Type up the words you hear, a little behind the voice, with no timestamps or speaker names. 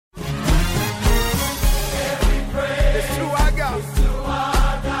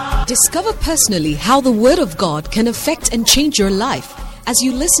Discover personally how the Word of God can affect and change your life as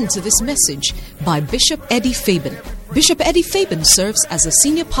you listen to this message by Bishop Eddie Fabian. Bishop Eddie Fabian serves as a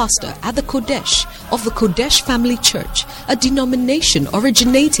senior pastor at the Kodesh of the Kodesh Family Church, a denomination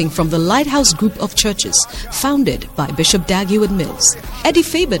originating from the Lighthouse Group of Churches, founded by Bishop Dag Heward-Mills. Eddie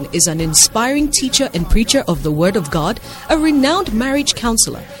Fabian is an inspiring teacher and preacher of the Word of God, a renowned marriage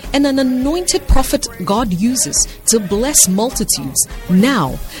counselor, and an anointed prophet God uses to bless multitudes.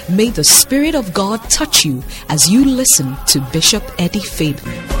 Now, may the Spirit of God touch you as you listen to Bishop Eddie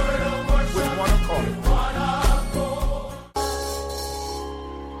Fabian.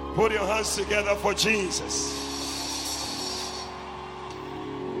 Put your hands together for Jesus.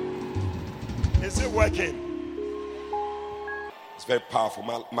 Is it working? It's very powerful.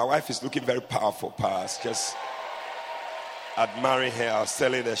 My wife is looking very powerful, past. Just admiring her. I was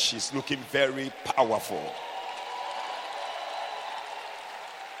telling her she's looking very powerful.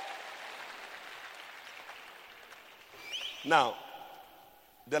 Now,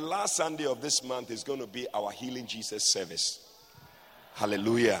 the last Sunday of this month is going to be our Healing Jesus service.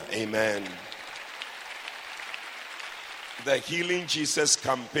 Hallelujah. Amen. The Healing Jesus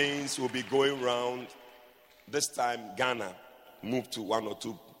campaigns will be going around. This time, Ghana moved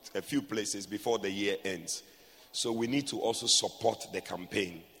to a few places before the year ends. So we need to also support the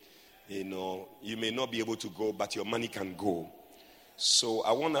campaign. You know, you may not be able to go, but your money can go. So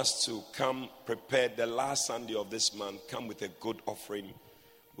I want us to come prepared the last Sunday of this month. Come with a good offering.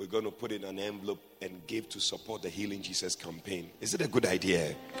 We're going to put it in an envelope and give to support the Healing Jesus campaign. Is it a good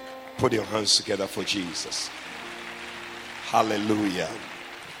idea? Put your hands together for Jesus. Hallelujah.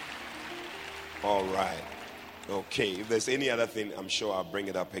 All right. Okay. If there's any other thing, I'm sure I'll bring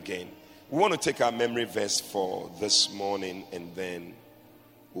it up again. We want to take our memory verse for this morning and then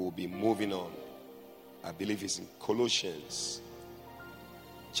we'll be moving on. I believe it's in Colossians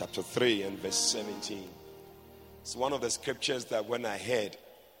chapter 3 and verse 17. It's one of the scriptures that when I heard,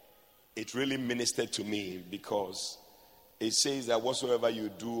 it really ministered to me because it says that whatsoever you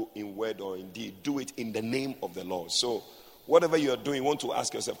do in word or in deed, do it in the name of the Lord. So whatever you are doing, you want to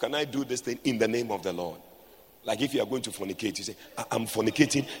ask yourself, can I do this thing in the name of the Lord? Like if you are going to fornicate, you say, I'm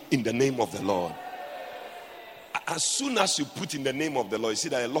fornicating in the name of the Lord. As soon as you put in the name of the Lord, you see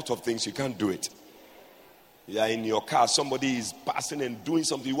that a lot of things you can't do it. You are in your car, somebody is passing and doing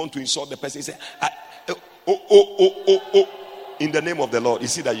something, you want to insult the person, you say, in the name of the Lord. You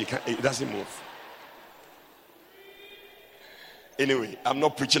see that it doesn't move. Anyway, I'm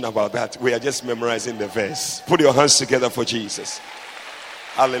not preaching about that. We are just memorizing the verse. Put your hands together for Jesus.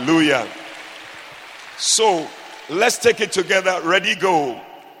 Hallelujah. So, let's take it together. Ready, go.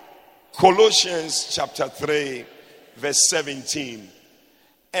 Colossians chapter 3, verse 17.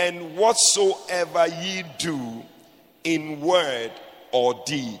 And whatsoever ye do in word or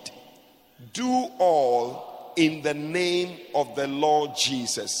deed, do all in the name of the Lord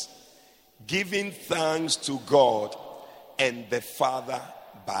Jesus, giving thanks to God and the Father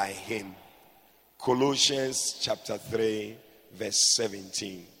by him. Colossians chapter 3, verse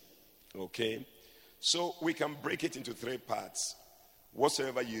 17. Okay? So we can break it into three parts.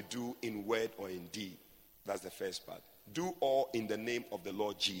 Whatsoever you do in word or in deed. That's the first part. Do all in the name of the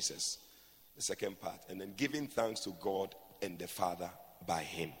Lord Jesus. The second part. And then giving thanks to God and the Father by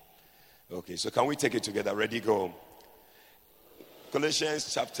him. Okay, so can we take it together? Ready, go.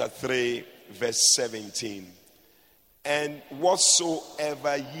 Colossians chapter 3, verse 17. And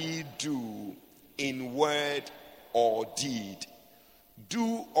whatsoever ye do in word or deed,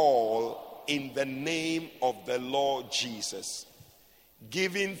 do all in the name of the Lord Jesus,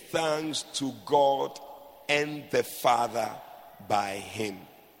 giving thanks to God and the Father by him.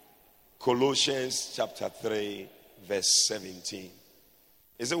 Colossians chapter 3, verse 17.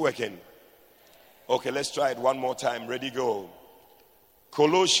 Is it working? Okay, let's try it one more time. Ready, go.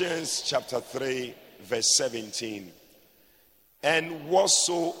 Colossians chapter 3, verse 17. And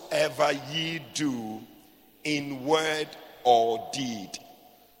whatsoever ye do in word or deed,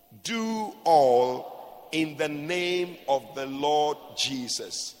 do all in the name of the Lord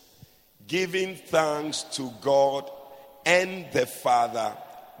Jesus, giving thanks to God and the Father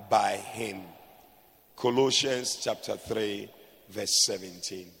by him. Colossians chapter 3, verse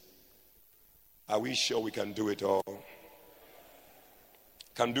 17. Are we sure we can do it all?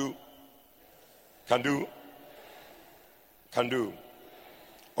 Can do? Can do? Can do?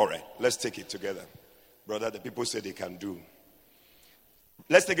 All right, let's take it together. Brother, the people say they can do.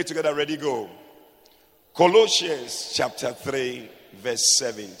 Let's take it together. Ready, go. Colossians chapter 3, verse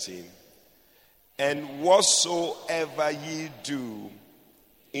 17. And whatsoever ye do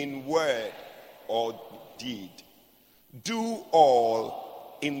in word or deed, do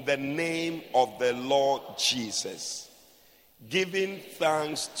all in the name of the Lord Jesus, giving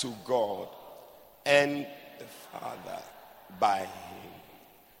thanks to God and the Father by him.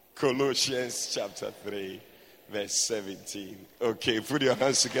 Colossians chapter 3, verse 17. Okay, put your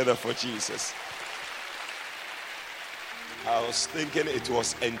hands together for Jesus. I was thinking it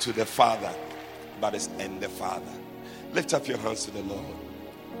was and to the Father, but it's and the Father. Lift up your hands to the Lord.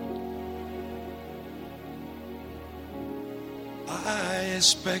 I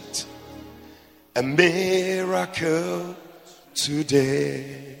expect a miracle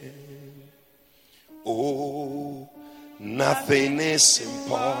today. Oh, nothing is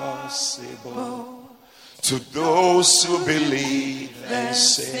impossible to those who believe and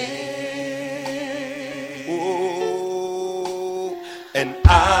say. Oh, and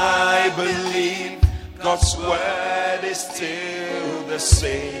I believe God's word is still the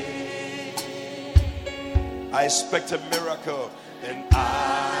same. I expect a miracle, and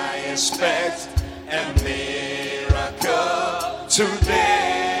I expect a miracle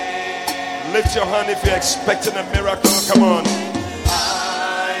today. Lift your hand if you're expecting a miracle. Come on.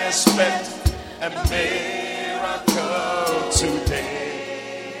 I expect a miracle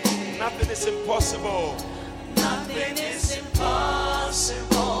today. Nothing is impossible. Nothing is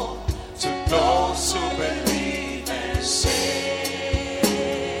impossible to those who believe and say.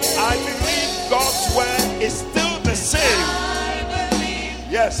 I believe God's word is still the same. I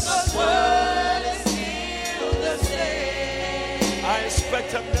believe yes. God's word is still the same. I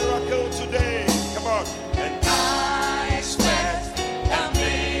expect a miracle today. Come on. And I expect a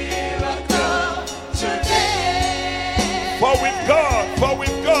miracle today. For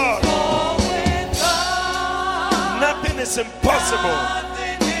with God, nothing is impossible.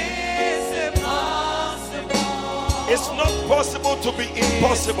 It's not possible to be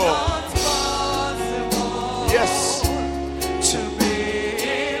impossible. Yes, to be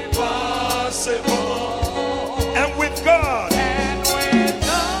impossible. And with God,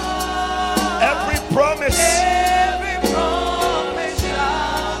 every promise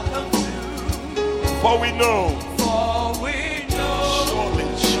shall come true. For we know,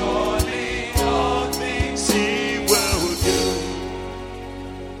 surely all things He will do.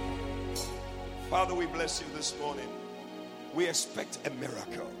 Father, we bless you this morning. We expect a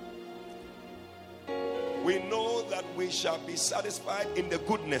miracle. We know that we shall be satisfied in the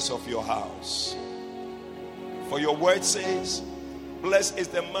goodness of your house. For your word says, blessed is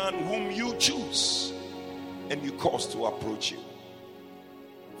the man whom you choose and you cause to approach you.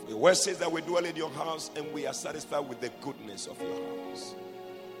 For your word says that we dwell in your house and we are satisfied with the goodness of your house.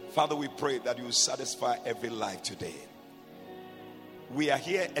 Father, we pray that you satisfy every life today. We are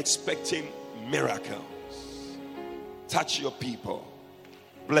here expecting miracles. Touch your people.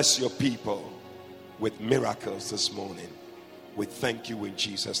 Bless your people with miracles this morning. We thank you in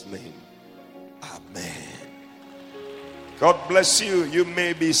Jesus' name. Amen. God bless you. You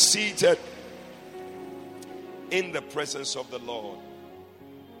may be seated in the presence of the Lord.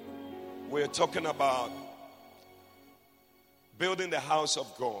 We're talking about building the house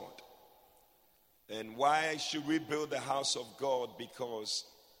of God. And why should we build the house of God? Because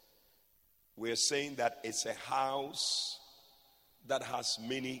we're saying that it's a house that has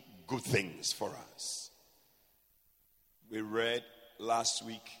many good things for us. We read last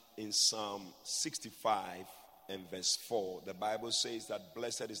week in Psalm 65 and verse 4. The Bible says that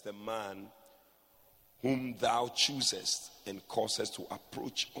blessed is the man whom thou choosest and causest to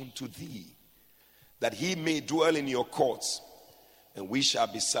approach unto thee, that he may dwell in your courts, and we shall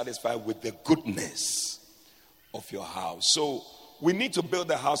be satisfied with the goodness of your house. So we need to build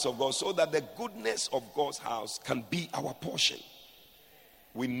the house of God so that the goodness of God's house can be our portion.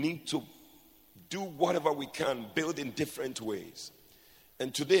 We need to do whatever we can, build in different ways.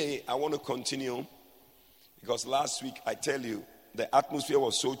 And today I want to continue, because last week, I tell you, the atmosphere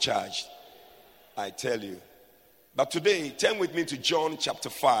was so charged. I tell you. But today, turn with me to John chapter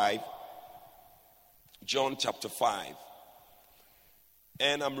 5. John chapter 5.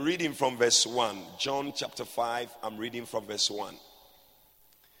 And I'm reading from verse 1. John chapter 5, I'm reading from verse 1.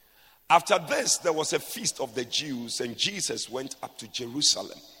 After this, there was a feast of the Jews, and Jesus went up to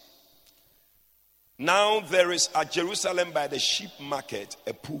Jerusalem. Now there is at Jerusalem by the sheep market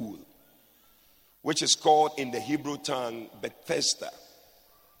a pool, which is called in the Hebrew tongue Bethesda,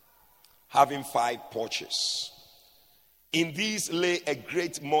 having 5 porches. In these lay a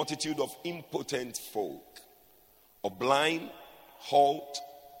great multitude of impotent folk, of blind, halt,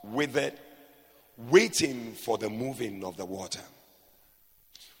 withered, waiting for the moving of the water.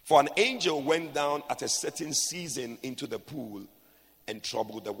 For an angel went down at a certain season into the pool and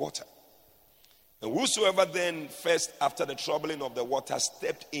troubled the water. And whosoever then first after the troubling of the water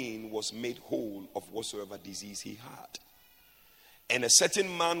stepped in was made whole of whatsoever disease he had. And a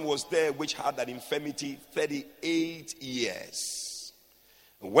certain man was there which had that infirmity 38 years.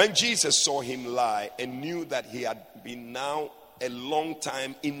 And when Jesus saw him lie and knew that he had been now a long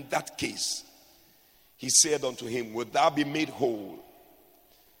time in that case, he said unto him, Wilt thou be made whole?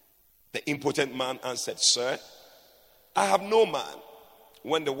 The impotent man answered, Sir, I have no man,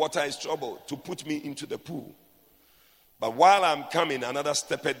 when the water is troubled, to put me into the pool. But while I am coming, another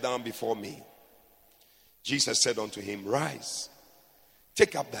steppeth down before me. Jesus said unto him, Rise,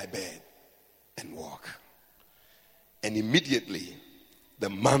 take up thy bed, and walk. And immediately the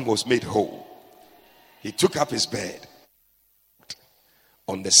man was made whole. He took up his bed.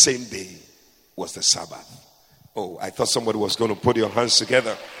 On the same day was the Sabbath. Oh, I thought somebody was going to put your hands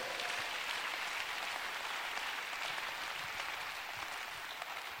together.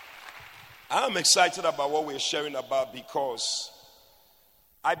 I'm excited about what we're sharing about because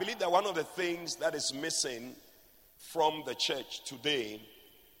I believe that one of the things that is missing from the church today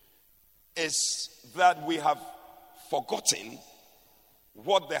is that we have forgotten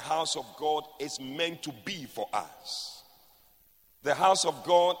what the house of God is meant to be for us. The house of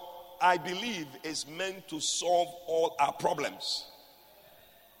God, I believe, is meant to solve all our problems.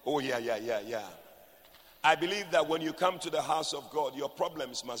 Oh, yeah. I believe that when you come to the house of God, your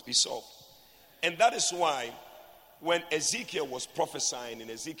problems must be solved. And that is why when Ezekiel was prophesying in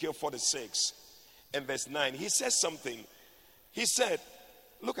Ezekiel 46 and verse 9, he says something. He said,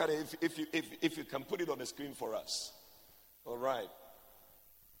 look at it if you can put it on the screen for us. All right.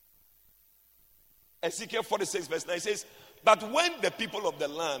 Ezekiel 46 verse 9 says, But when the people of the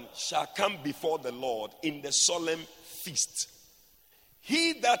land shall come before the Lord in the solemn feast,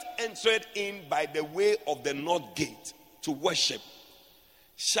 he that entered in by the way of the north gate to worship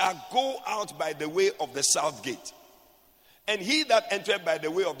shall go out by the way of the south gate. And he that entered by the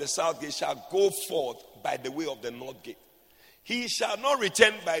way of the south gate shall go forth by the way of the north gate. He shall not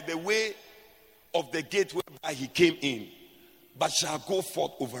return by the way of the gate whereby he came in, but shall go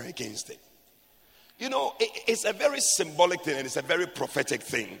forth over against it. You know, it's a very symbolic thing and it's a very prophetic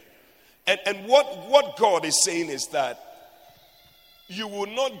thing. And what God is saying is that you will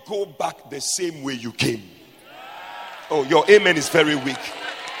not go back the same way you came. Oh, your amen is very weak.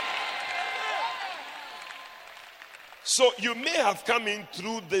 So you may have come in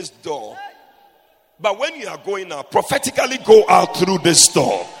through this door, but when you are going out, prophetically go out through this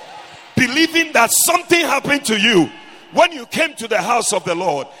door, believing that something happened to you when you came to the house of the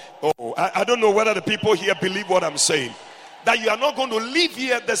Lord. Oh, I don't know whether the people here believe what I'm saying, that you are not going to live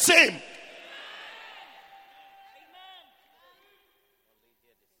here the same.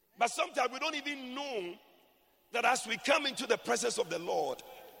 But sometimes we don't even know that as we come into the presence of the Lord,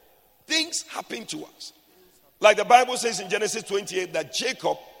 things happen to us. Like the Bible says in Genesis 28 that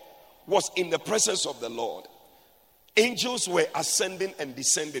Jacob was in the presence of the Lord. Angels were ascending and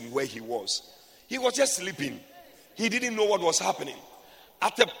descending where he was. He was just sleeping. He didn't know what was happening.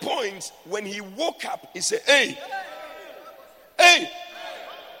 At a point when he woke up, he said, Hey.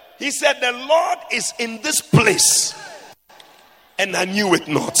 He said, the Lord is in this place. And I knew it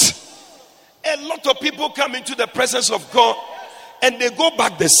not. A lot of people come into the presence of God and they go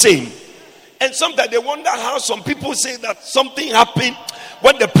back the same. And sometimes they wonder how some people say that something happened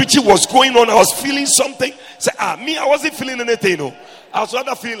when the preaching was going on. I was feeling something. Say, me, I wasn't feeling anything. No. I was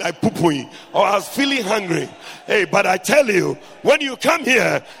rather feeling like poo-pooing, or I was feeling hungry. Hey, but I tell you, when you come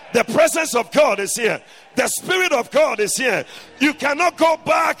here, the presence of God is here. The Spirit of God is here. You cannot go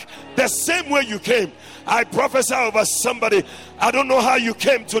back the same way you came. I prophesy over somebody. I don't know how you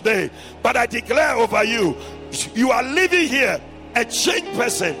came today, but I declare over you, you are living here a changed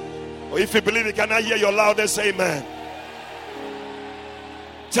person. Or if you believe it, can I hear your loudest amen?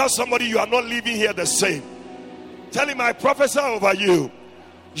 Tell somebody you are not living here the same. Tell him, I prophesy over you,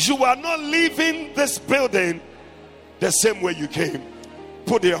 you are not leaving this building the same way you came.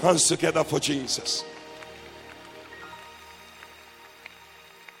 Put your hands together for Jesus.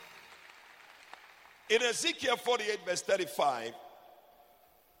 In Ezekiel 48 verse 35,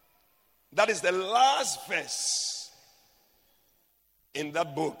 that is the last verse in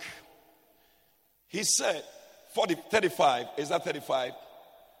that book. He said, 35, is that 35?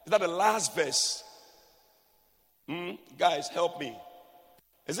 Is that the last verse? Guys, help me.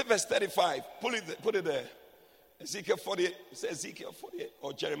 Is it verse 35? Put it there. Ezekiel 48. Is it Ezekiel 48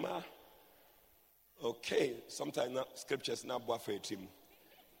 or Jeremiah? Okay. Sometimes scriptures now buffet him.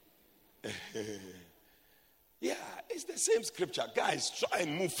 Yeah, it's the same scripture. Guys, try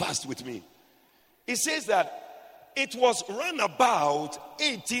and move fast with me. It says that it was run about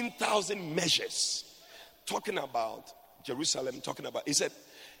 18,000 measures talking about Jerusalem, talking about, he said,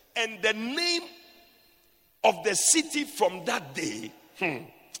 and the name of the city from that day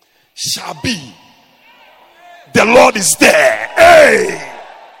shall be, the Lord is there. Hey!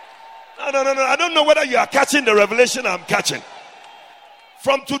 No. I don't know whether you are catching the revelation I'm catching.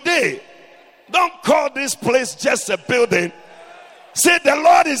 From today, don't call this place just a building. Say, the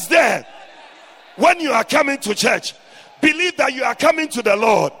Lord is there. When you are coming to church, believe that you are coming to the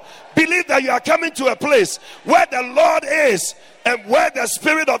Lord. Believe that you are coming to a place where the Lord is, and where the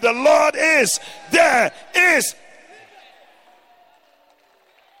Spirit of the Lord is, there is.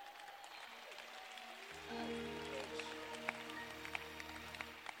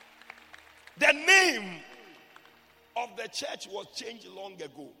 The name of the church was changed long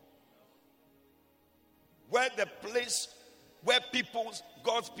ago. Where the place where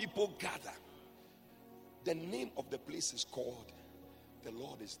God's people gather. The name of the place is called The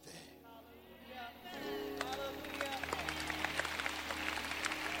Lord is There.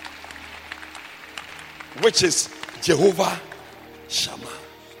 Which is Jehovah Shammah.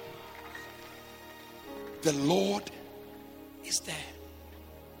 The Lord is there.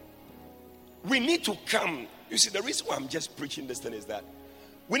 We need to come. You see, the reason why I'm just preaching this thing is that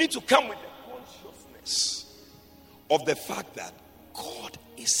we need to come with the consciousness of the fact that God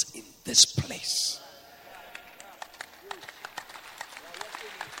is in this place.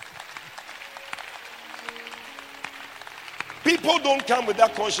 People don't come with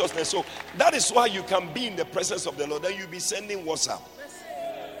that consciousness. So that is why you can be in the presence of the Lord. Then you'll be sending WhatsApp.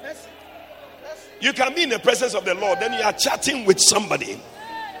 You can be in the presence of the Lord. Then you are chatting with somebody.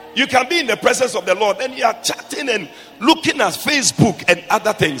 You can be in the presence of the Lord. Then you are chatting and looking at Facebook and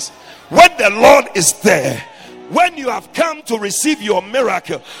other things. When the Lord is there, when you have come to receive your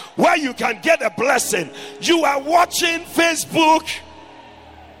miracle, where you can get a blessing, you are watching Facebook.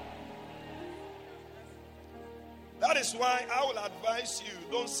 That is why I will advise you,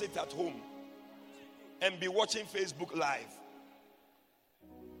 don't sit at home and be watching Facebook live.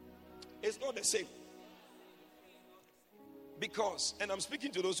 It's not the same. Because, and I'm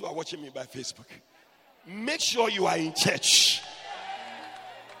speaking to those who are watching me by Facebook, make sure you are in church.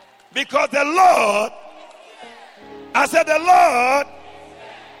 Because the Lord, I said the Lord,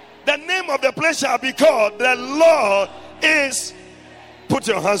 the name of the place shall be called, the Lord is, put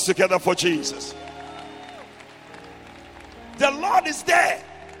your hands together for Jesus. The Lord is there.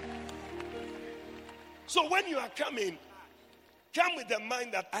 So when you are coming, come with the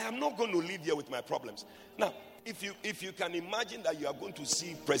mind that I am not going to live here with my problems. Now, if you can imagine that you are going to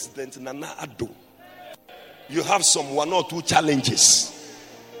see President Nana Addo, you have some one or two challenges.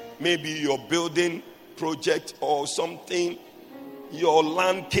 Maybe your building project or something, your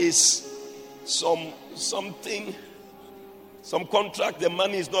land case, some contract, the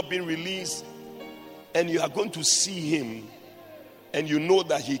money is not being released, and you are going to see him, and you know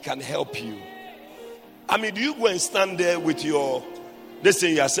that he can help you. I mean, do you go and stand there with this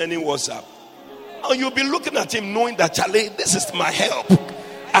thing you are sending WhatsApp? Or you'll be looking at him knowing that, Charlie, this is my help.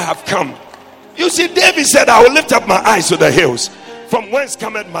 I have come. You see, David said, I will lift up my eyes to the hills. From whence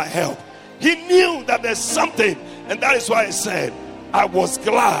cometh my help? He knew that there's something. And that is why he said, I was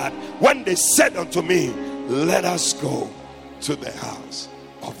glad when they said unto me, let us go to the house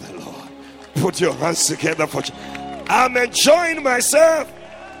of the Lord. Put your hands together for I'm enjoying myself.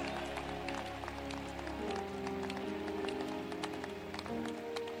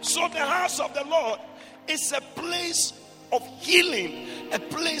 So the house of the Lord is a place of healing, a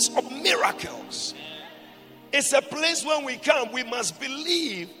place of miracles. It's a place when we come, we must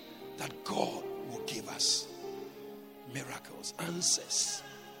believe that God will give us miracles, answers.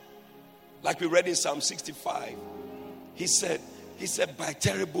 Like we read in Psalm 65, he said, by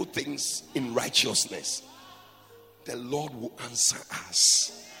terrible things in righteousness, the Lord will answer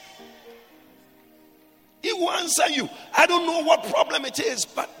us. He will answer you. I don't know what problem it is,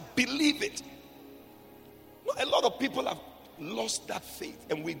 but believe it. A lot of people have lost that faith,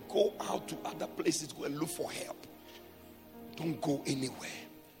 and we go out to other places to go and look for help. Don't go anywhere.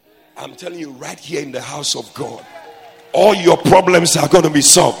 I'm telling you, right here in the house of God, all your problems are going to be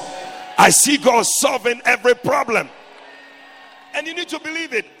solved. I see God solving every problem. And you need to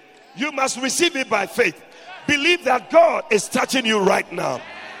believe it. You must receive it by faith. Believe that God is touching you right now.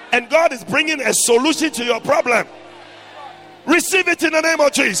 And God is bringing a solution to your problem. Receive it in the name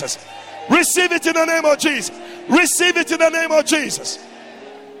of Jesus. Receive it in the name of Jesus. Receive it in the name of Jesus.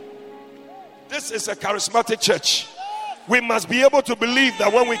 This is a charismatic church. We must be able to believe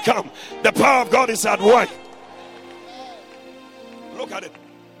that when we come, the power of God is at work. Look at it.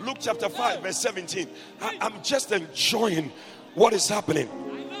 Luke chapter 5 verse 17. I'm just enjoying what is happening.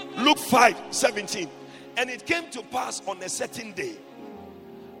 Luke 5:17. And it came to pass on a certain day,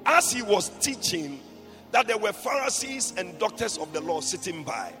 as he was teaching, that there were Pharisees and doctors of the law sitting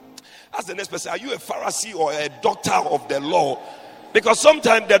by. Ask the next person, are you a Pharisee or a doctor of the law? Because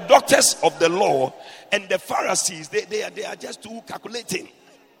sometimes the doctors of the law and the Pharisees, they are just too calculating.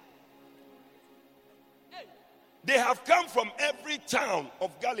 They have come from every town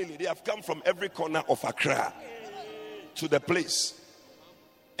of Galilee. They have come from every corner of Accra to the place.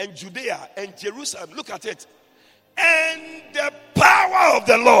 And Judea and Jerusalem, look at it. And the power of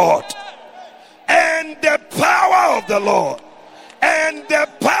the Lord. And the power of the Lord. And the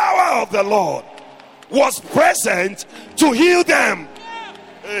power of the Lord was present to heal them.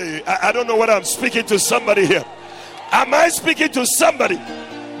 Hey, I don't know whether I'm speaking to somebody here. Am I speaking to somebody?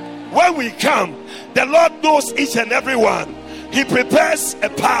 When we come, the Lord knows each and every one. He prepares a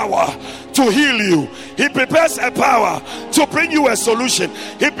power to heal you. He prepares a power to bring you a solution.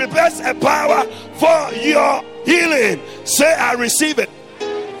 He prepares a power for your healing. Say, I receive it.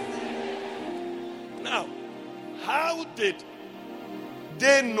 Now, how did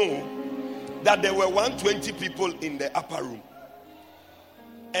they know that there were 120 people in the upper room?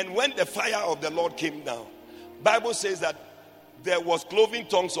 And when the fire of the Lord came down, Bible says that there was cloven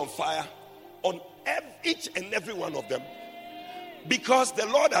tongues of fire on each and every one of them, because the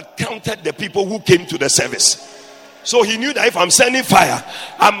Lord had counted the people who came to the service. So he knew that if I'm sending fire,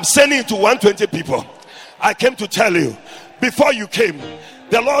 I'm sending it to 120 people. I came to tell you, before you came,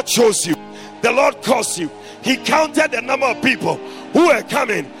 the Lord chose you. The Lord caused you. He counted the number of people who were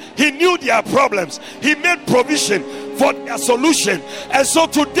coming. He knew their problems. He made provision for their solution. And so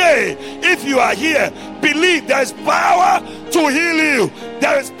today, if you are here, believe there is power to heal you.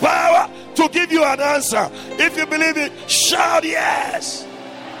 There is power to give you an answer. If you believe it, shout yes.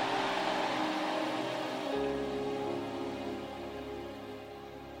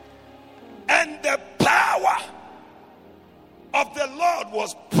 And the power of the Lord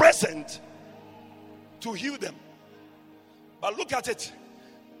was present to heal them. But look at it.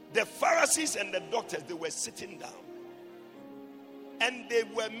 The Pharisees and the doctors, they were sitting down. And they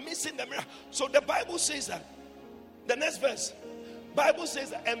were missing the miracle. So the Bible says that, the next verse, Bible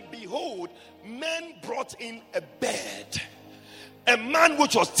says that, and behold, men brought in a bed, a man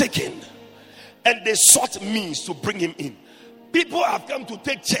which was taken, and they sought means to bring him in. People have come to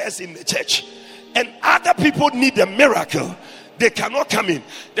take chairs in the church, and other people need a miracle. They cannot come in.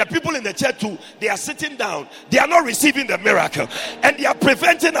 The people in the church too, they are sitting down. They are not receiving the miracle, and they are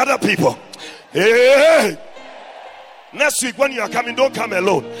preventing other people. Hey! Next week when you are coming, don't come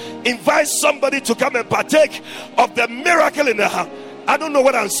alone. Invite somebody to come and partake of the miracle in the house. I don't know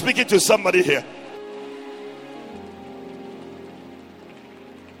whether I'm speaking to somebody here.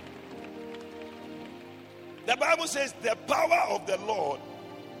 The Bible says the power of the Lord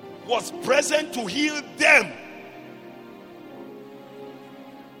was present to heal them.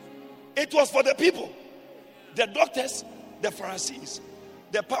 It was for the people, the doctors, the Pharisees.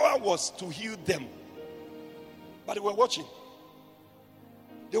 The power was to heal them. But they were watching.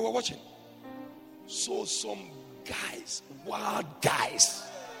 They were watching. So some guys, wild guys,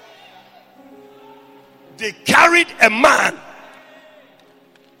 they carried a man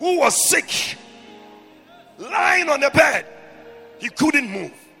who was sick, lying on the bed. He couldn't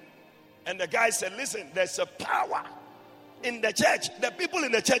move. And the guy said, listen, there's a power in the church. The people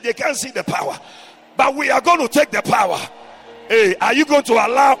in the church, they can't see the power, but we are going to take the power. Hey, are you going to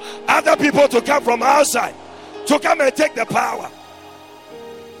allow other people to come from outside to come and take the power?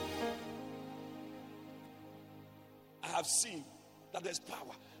 I have seen that there's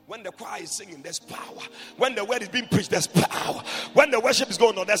power. When the choir is singing, there's power. When the word is being preached, there's power. When the worship is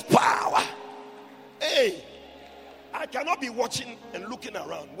going on, there's power. Hey, I cannot be watching and looking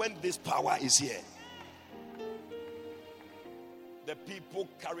around when this power is here. The people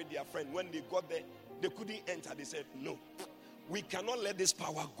carried their friend. When they got there, they couldn't enter. They said, no, we cannot let this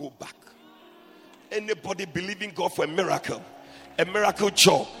power go back. Anybody believing God for a miracle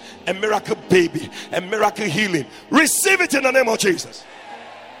job, a miracle baby, a miracle healing, receive it in the name of Jesus.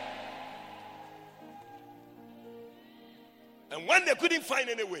 And when they couldn't find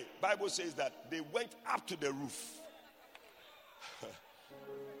any way, Bible says that they went up to the roof.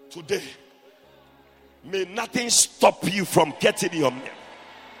 Today, may nothing stop you from getting your miracle.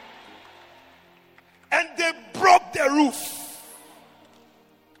 And they broke the roof.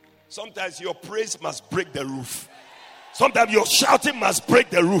 Sometimes your praise must break the roof. Sometimes your shouting must break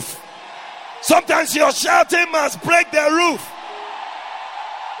the roof. Sometimes your shouting must break the roof.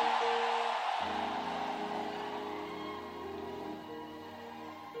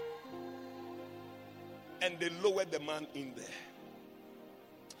 they lowered the man in there.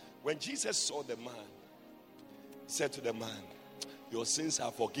 When Jesus saw the man, he said to the man, your sins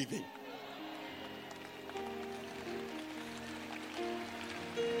are forgiven.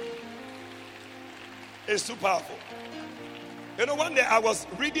 It's too powerful. You know, one day I was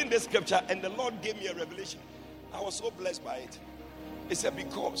reading this scripture and the Lord gave me a revelation. I was so blessed by it. He said,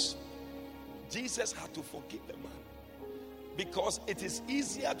 because Jesus had to forgive the man. Because it is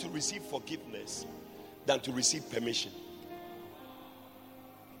easier to receive forgiveness than to receive permission.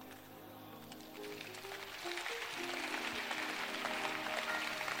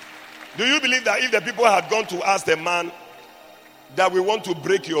 Do you believe that if the people had gone to ask the man that we want to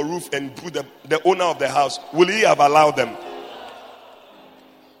break your roof and put the owner of the house, will he have allowed them?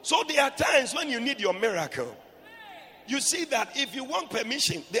 So there are times when you need your miracle. You see that if you want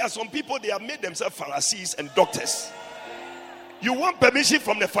permission, there are some people, they have made themselves Pharisees and doctors. You want permission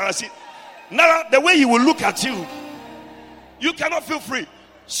from the Pharisee. Now, the way he will look at you, you cannot feel free.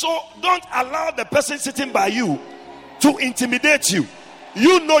 So don't allow the person sitting by you to intimidate you.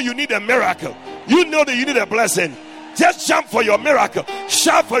 You know you need a miracle. You know that you need a blessing. Just jump for your miracle.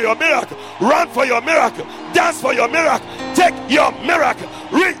 Shout for your miracle. Run for your miracle. Dance for your miracle. Take your miracle.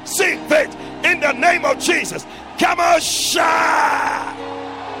 Receive it in the name of Jesus. Come on, shout.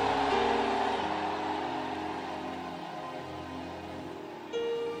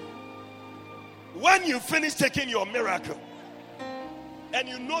 When you finish taking your miracle and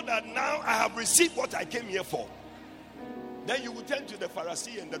you know that now I have received what I came here for, then you will turn to the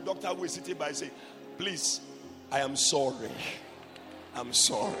Pharisee and the doctor who is sitting by and say, please, I am sorry. I'm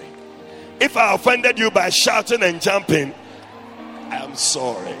sorry. If I offended you by shouting and jumping, I am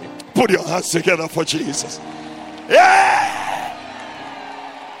sorry. Put your hands together for Jesus. Yeah!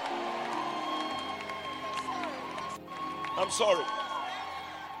 I'm sorry.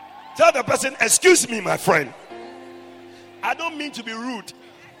 Tell the person, excuse me, my friend. I don't mean to be rude.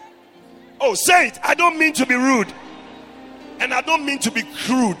 Oh, say it. I don't mean to be rude. And I don't mean to be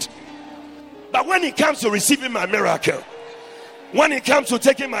crude. But when it comes to receiving my miracle, when it comes to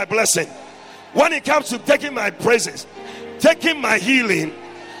taking my blessing, when it comes to taking my praises, taking my healing,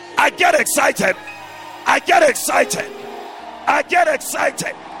 I get excited. I get excited. I get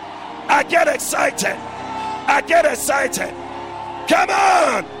excited. I get excited. I get excited. Come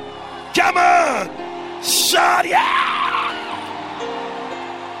on. Come on. Shout, yeah.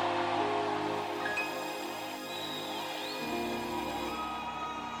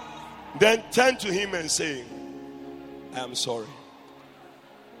 Then turn to him and say, I am sorry.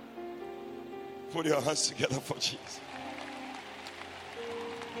 Put your hands together for Jesus.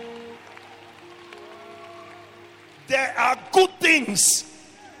 There are good things.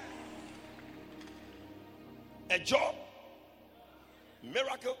 A job,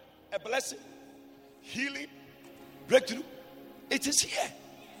 miracle, a blessing, healing, breakthrough. It is here.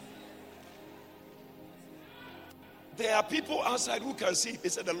 There are people outside who can see. They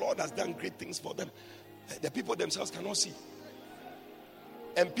said the Lord has done great things for them. The people themselves cannot see.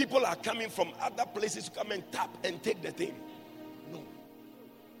 And people are coming from other places to come and tap and take the thing. No.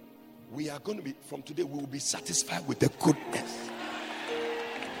 We are going to be, from today, we will be satisfied with the goodness.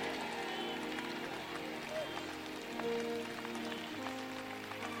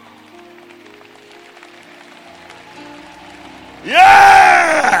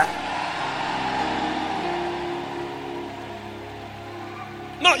 Yeah!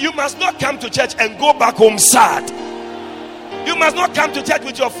 No, you must not come to church and go back home sad. You must not come to church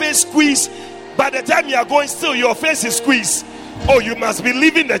with your face squeezed. By the time you are going, still your face is squeezed. Oh, you must be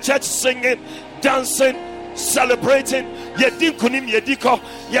leaving the church singing, dancing, celebrating. You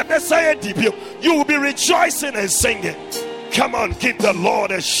will be rejoicing and singing. Come on, give the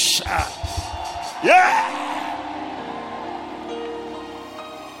Lord a shout. Yeah.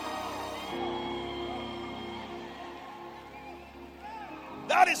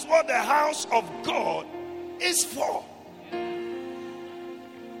 That is what the house of God is for.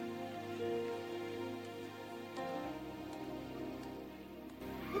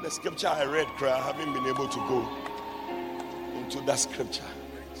 In the scripture I read, I haven't been able to go into that scripture.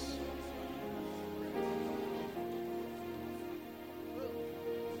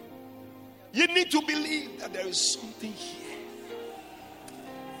 You need to believe that there is something here.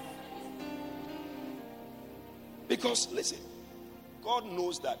 Because, listen, God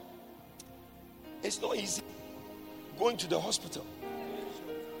knows that it's not easy going to the hospital.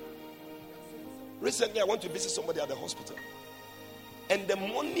 Recently, I went to visit somebody at the hospital. And the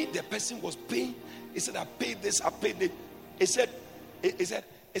money the person was paying, he said, I paid this, I paid it. He said, I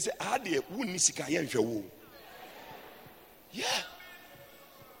had a yeah.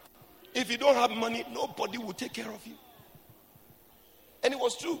 If you don't have money, nobody will take care of you. And it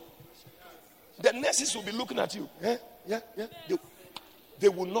was true. The nurses will be looking at you. Yeah. They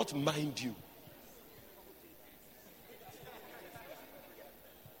will not mind you.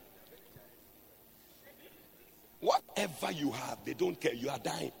 Whatever you have, they don't care. You are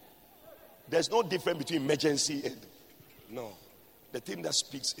dying. There's no difference between emergency and no. The thing that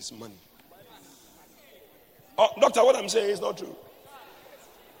speaks is money. Oh, doctor, what I'm saying is not true.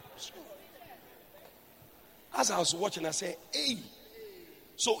 As I was watching, I said, hey,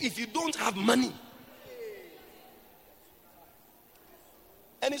 so if you don't have money,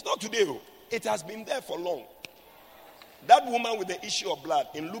 and it's not today, it has been there for long. That woman with the issue of blood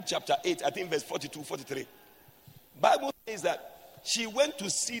in Luke chapter 8, I think verse 42, 43. Bible says that she went to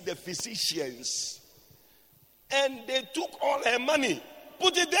see the physicians and they took all her money,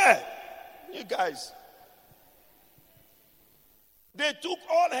 put it there. You guys. They took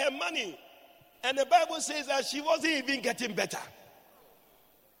all her money. And the Bible says that she wasn't even getting better.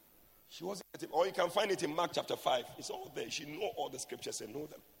 She wasn't getting, or you can find it in Mark chapter 5. It's all there. She know all the scriptures and know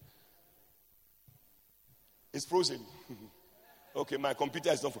them. It's frozen. Okay, my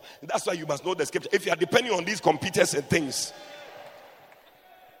computer is not frozen. That's why you must know the scripture. If you are depending on these computers and things.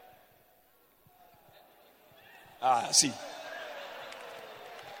 See.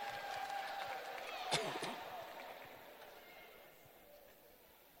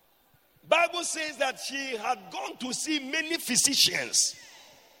 Bible says that she had gone to see many physicians.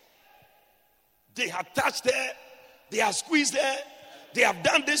 They had touched her. They have squeezed her. They have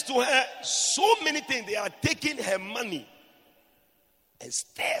done this to her. So many things. They are taking her money. And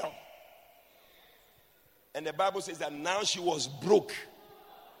still. And the Bible says that now she was broke.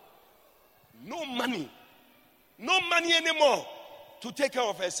 No money. No money anymore to take care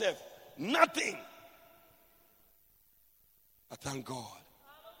of herself. Nothing. But thank God.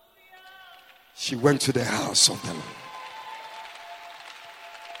 She went to the house of the Lord.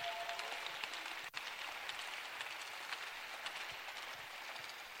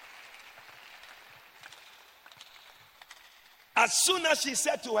 As soon as she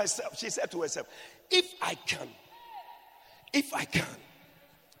said to herself, if I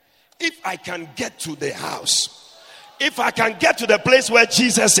can get to the house, if I can get to the place where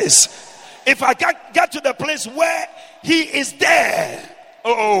Jesus is, if I can get to the place where he is there,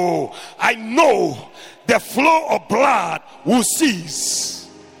 oh, I know the flow of blood will cease.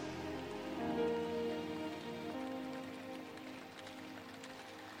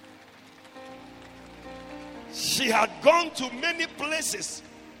 She had gone to many places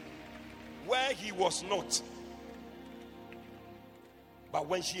where he was not. But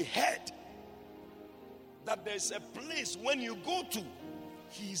when she heard that there's a place when you go to,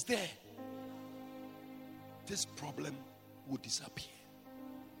 he is there, this problem would disappear.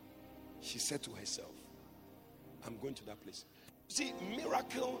 She said to herself, I'm going to that place. See,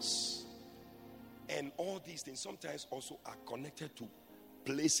 miracles and all these things sometimes also are connected to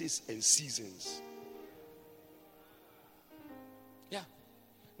places and seasons. Yeah.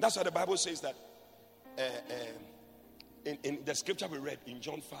 That's why the Bible says that in the scripture we read in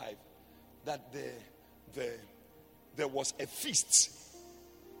John 5, that there was a feast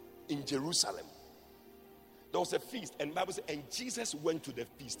in Jerusalem. There was a feast, and the Bible says, and Jesus went to the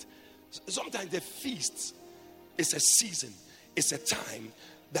feast. Sometimes the feast is a season, it's a time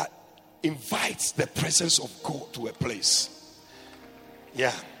that invites the presence of God to a place.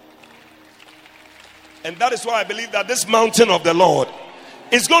 Yeah. And that is why I believe that this mountain of the Lord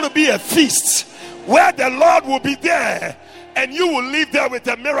is going to be a feast where the Lord will be there and you will live there with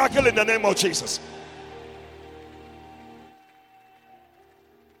a miracle in the name of Jesus.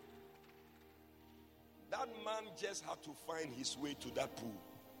 That man just had to find his way to that pool.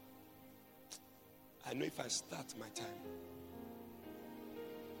 I know if I start my time,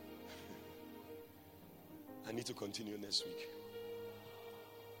 I need to continue next week.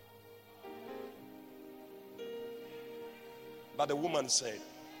 But the woman said,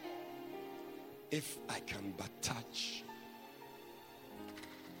 if I can but touch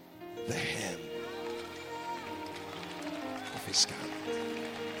the hem of his garment.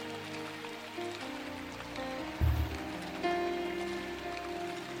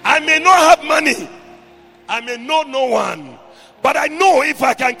 I may not have money. I may know no one. But I know if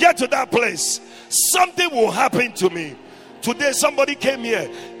I can get to that place, something will happen to me. Today somebody came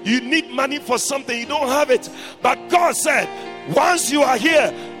here. You need money for something. You don't have it. But God said, once you are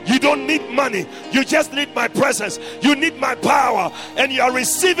here, you don't need money. You just need my presence. You need my power. And you are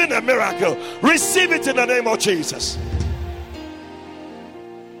receiving a miracle. Receive it in the name of Jesus.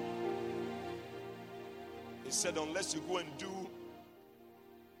 He said, unless you go and do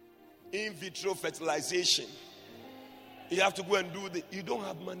in vitro fertilization. You have to go and do the. You don't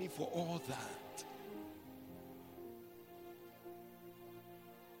have money for all that.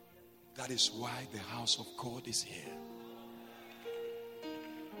 That is why the house of God is here.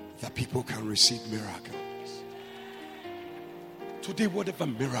 That people can receive miracles. Today, whatever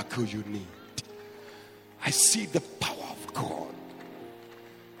miracle you need, I see the power of God.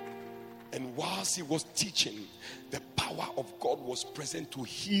 And whilst he was teaching, the power of God was present to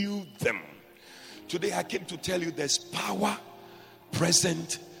heal them. Today I came to tell you there's power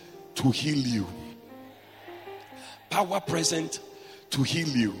present to heal you. Power present to heal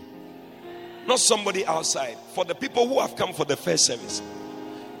you. Not somebody outside. For the people who have come for the first service.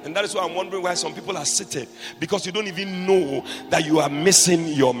 And that is why I'm wondering why some people are seated. Because you don't even know that you are missing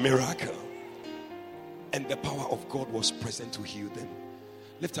your miracle. And the power of God was present to heal them.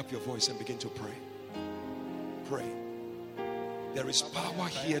 Lift up your voice and begin to pray. Pray. There is power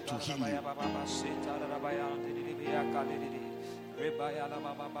here to heal you.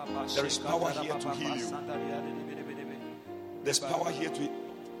 There is power here to heal you. There's power here to.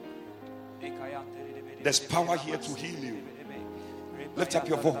 There's power here to heal you. Lift up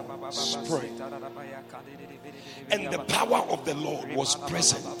your voice. Pray. And the power of the Lord was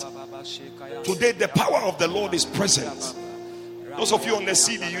present. Today the power of the Lord is present. Those of you on the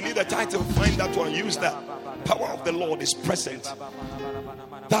CD, you need a title. Find that one. Use that. Power of the Lord is present.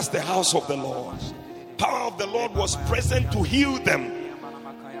 That's the house of the Lord. Power of the Lord was present to heal them.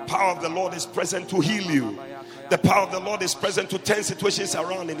 Power of the Lord is present to heal you. The power of the Lord is present to turn situations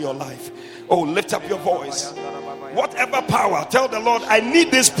around in your life. Oh, lift up your voice. Whatever power, tell the Lord, I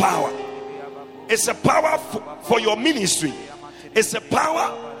need this power. It's a power for your ministry. It's a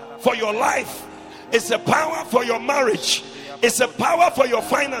power for your life. It's a power for your marriage. It's a power for your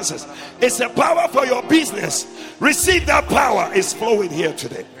finances. It's a power for your business. Receive that power. It's flowing here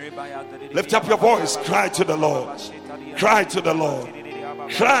today. Lift up your voice. Cry to the Lord. Cry to the Lord.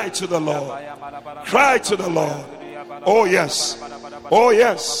 Cry to the Lord. Cry to the Lord. Oh yes. Oh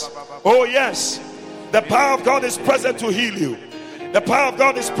yes. Oh yes. The power of God is present to heal you. The power of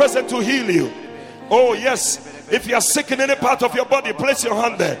God is present to heal you. Oh yes. If you are sick in any part of your body, place your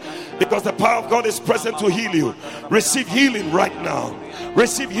hand there. Because the power of God is present to heal you. Receive healing right now.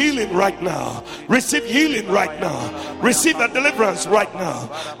 Receive healing right now. Receive healing right now. Receive a deliverance right now.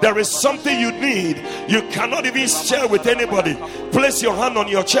 There is something you need. You cannot even share with anybody. Place your hand on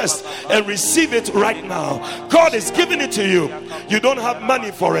your chest and receive it right now. God is giving it to you. You don't have money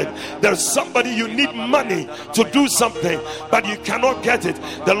for it. There's somebody you need money to do something, but you cannot get it.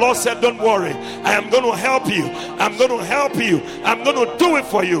 The Lord said, don't worry. I am going to help you. I'm going to help you. I'm going to do it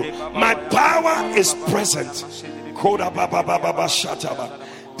for you. My power is present. Koda baba baba shataba.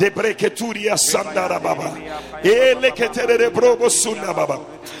 Debreketuria sandara baba. Eleketere brobo sunda baba.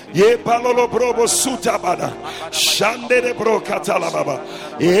 Ye palolo brobo suta bada. Shande de bro katala baba.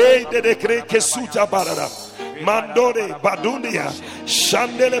 E de kreke suta bada. Mandore badunia.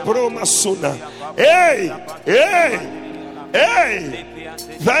 Shandele bro masuna. Hey, hey, hey.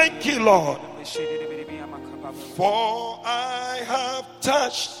 Thank you, Lord. For I have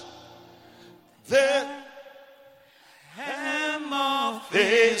touched the hem of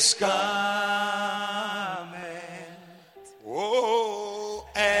his garment. Oh,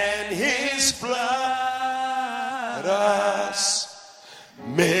 and his blood has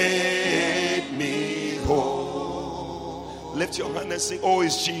made me whole. Lift your hand and sing, oh,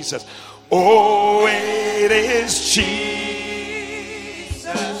 it's Jesus. Oh, it is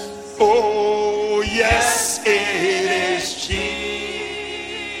Jesus. Oh, yes, it is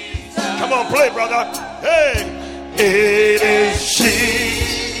Jesus. Come on, play, brother. Hey. It is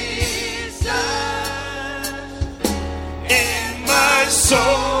Jesus in my soul.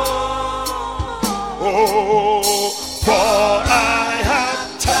 Oh, for I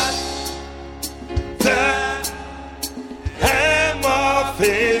have touched the hem of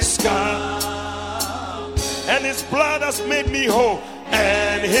his garment, and his blood has made me whole.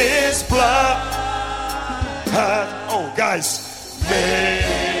 And his blood has, oh guys,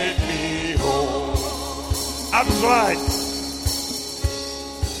 made me whole. Upright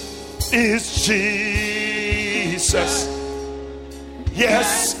is Jesus.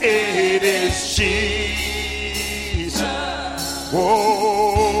 Yes, it is Jesus.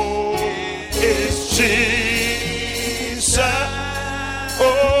 Oh, it's Jesus.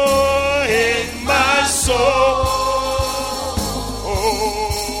 Oh, in my soul.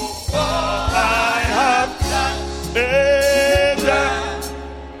 Oh, I have touched the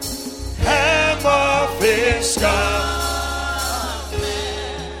hem of his garment,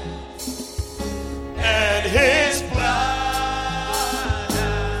 and his blood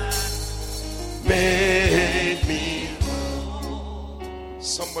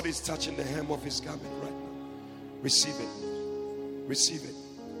Somebody's touching the hem of his garment right now. Receive it. Receive it.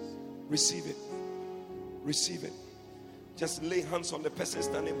 Receive it. Receive it. Just lay hands on the person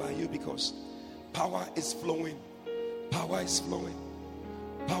standing by you, because power is flowing. Power is flowing.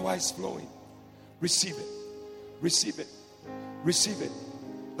 Power is flowing. Receive it. Receive it. Receive it.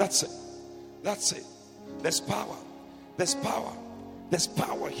 That's it. That's it. There's power. There's power. There's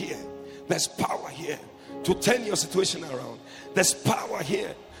power here. There's power here to turn your situation around. There's power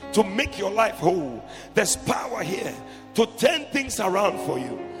here to make your life whole. There's power here to turn things around for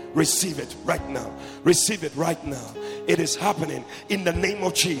you. Receive it right now. Receive it right now. It is happening in the name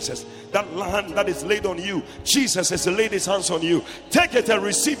of Jesus. That hand that is laid on you, Jesus has laid his hands on you. Take it and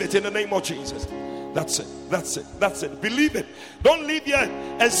receive it in the name of Jesus. That's it. That's it. That's it. Believe it. Don't leave here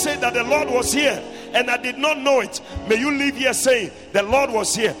and say that the Lord was here and I did not know it. May you leave here saying the Lord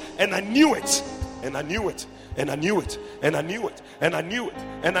was here and I knew it. And I knew it. And I knew it. And I knew it. And I knew it.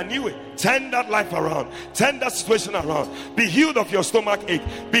 And I knew it. Turn that life around. Turn that situation around. Be healed of your stomach ache.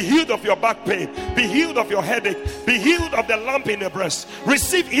 Be healed of your back pain. Be healed of your headache. Be healed of the lump in the breast.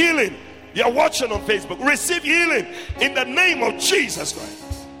 Receive healing. You're watching on Facebook. Receive healing in the name of Jesus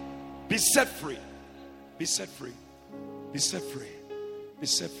Christ. Be set free. Be set free. Be set free. Be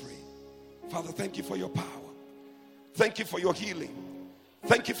set free. Father, thank you for your power. Thank you for your healing.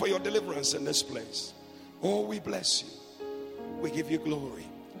 Thank you for your deliverance in this place. Oh, we bless you. We give you glory.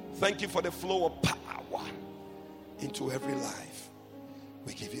 Thank you for the flow of power into every life.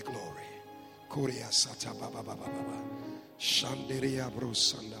 We give you glory. Korea sata baba baba baba. Shanderia bro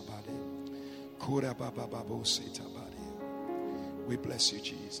sandabade. Kura baba babo seta bade. We bless you,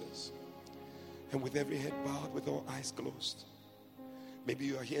 Jesus. And with every head bowed, with all eyes closed. Maybe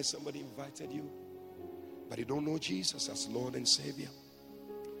you are here, somebody invited you, but you don't know Jesus as Lord and Savior.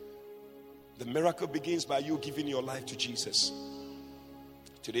 The miracle begins by you giving your life to Jesus.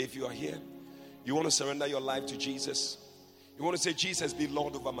 Today, if you are here, you want to surrender your life to Jesus. You want to say, Jesus, be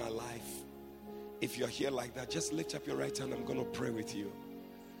Lord over my life. If you're here like that, just lift up your right hand. I'm going to pray with you.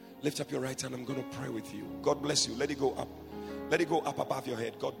 Lift up your right hand. I'm going to pray with you. God bless you. Let it go up. Let it go up above your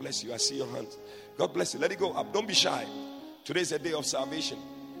head. God bless you. I see your hands. God bless you. Let it go up. Don't be shy. Today is a day of salvation.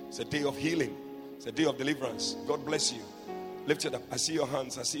 It's a day of healing. It's a day of deliverance. God bless you. Lift it up. I see your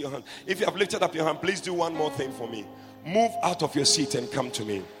hands. I see your hands. If you have lifted up your hand, please do one more thing for me. Move out of your seat and come to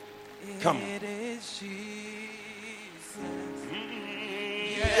me. Come. It is Jesus.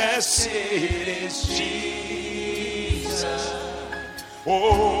 Yes, it is Jesus.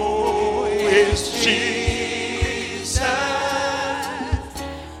 Oh, it's Jesus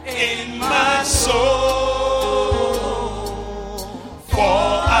in my soul. For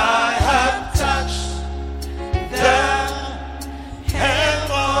I have touched the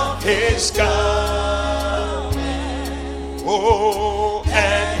hem of his garment. Oh,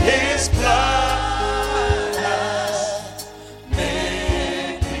 and his blood has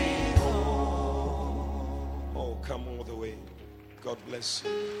made me whole. Oh, come all the way. God bless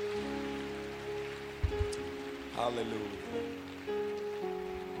you. Hallelujah.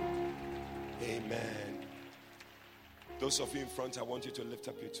 Amen. Those of you in front, I want you to lift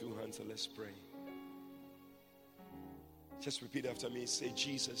up your two hands and let's pray. Just repeat after me. Say,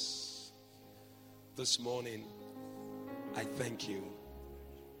 Jesus, this morning, I thank you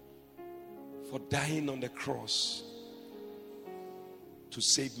for dying on the cross to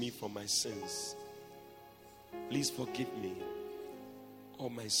save me from my sins. Please forgive me all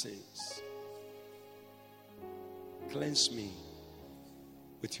my sins. Cleanse me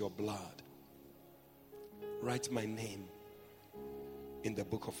with your blood. Write my name in the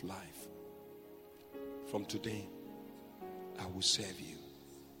book of life. From today, I will serve you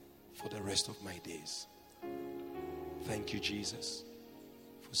for the rest of my days. Thank you, Jesus,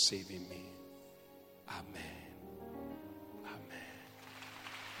 for saving me. Amen. Amen.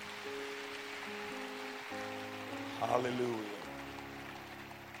 Hallelujah.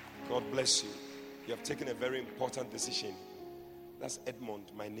 God bless you. You have taken a very important decision. That's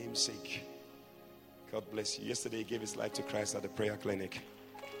Edmond, my namesake. God bless you. Yesterday he gave his life to Christ at the prayer clinic.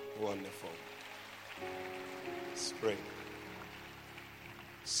 Wonderful. Let's pray.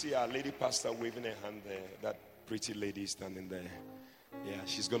 See our lady pastor waving her hand there. That pretty lady standing there. Yeah,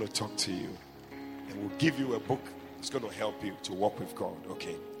 she's going to talk to you. And we'll give you a book. It's going to help you to walk with God.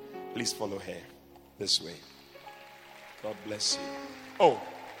 Okay. Please follow her this way. God bless you. Oh.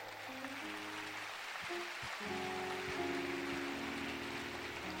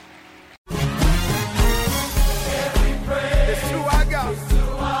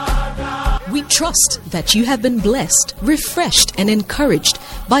 We trust that you have been blessed, refreshed, and encouraged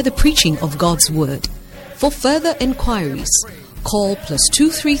by the preaching of God's Word. For further inquiries, Call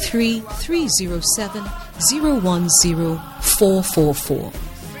 +233 307 010 444.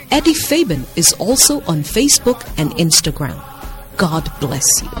 Eddie Fabian is also on Facebook and Instagram. God bless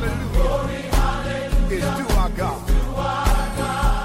you. Hallelujah. It's to our God.